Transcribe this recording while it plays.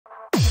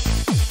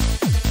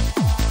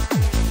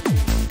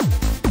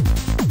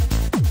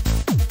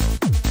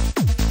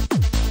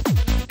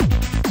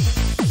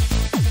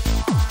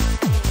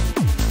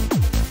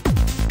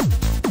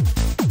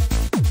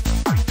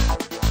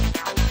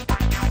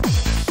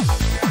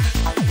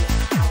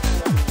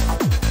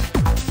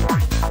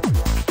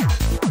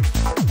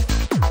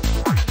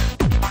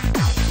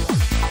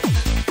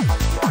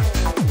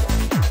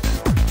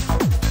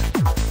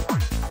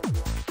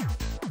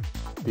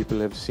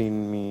have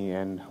seen me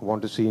and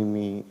want to see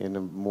me in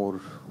a more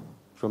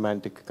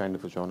romantic kind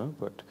of a genre,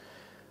 but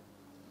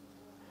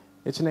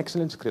it's an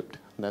excellent script.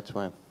 That's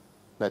why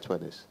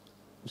this.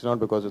 It's not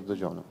because of the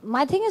genre.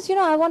 My thing is,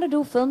 I want to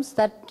do films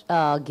that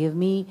give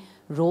me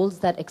roles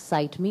that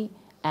excite me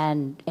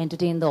and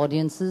entertain the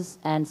audiences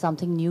and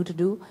something new to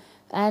do.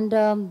 And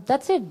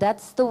that's it.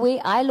 That's the way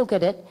I look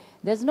at it.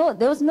 There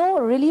was no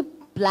really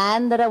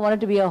plan that I wanted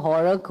to be a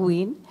horror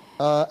queen.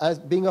 As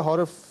being a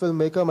horror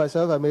filmmaker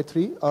myself, I made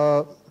 3.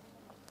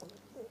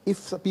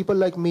 If people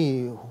like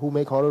me who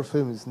make horror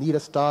films need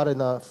a star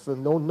in a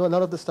film, none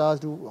of the stars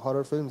do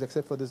horror films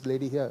except for this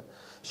lady here.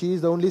 She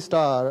is the only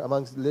star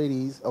amongst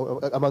ladies,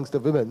 amongst the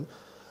women,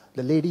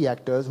 the lady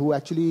actors who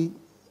actually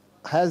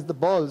has the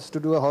balls to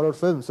do a horror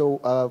film.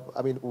 So,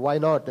 I mean, why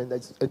not? And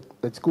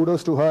it's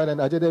kudos to her. And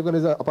Ajay Devgan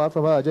is, apart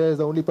from her, Ajay is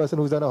the only person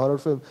who's done a horror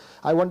film.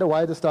 I wonder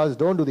why the stars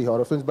don't do the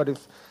horror films. But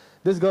if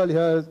this girl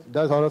here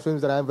does horror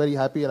films, then I'm very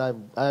happy,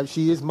 and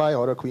she is my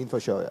horror queen for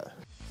sure. Yeah.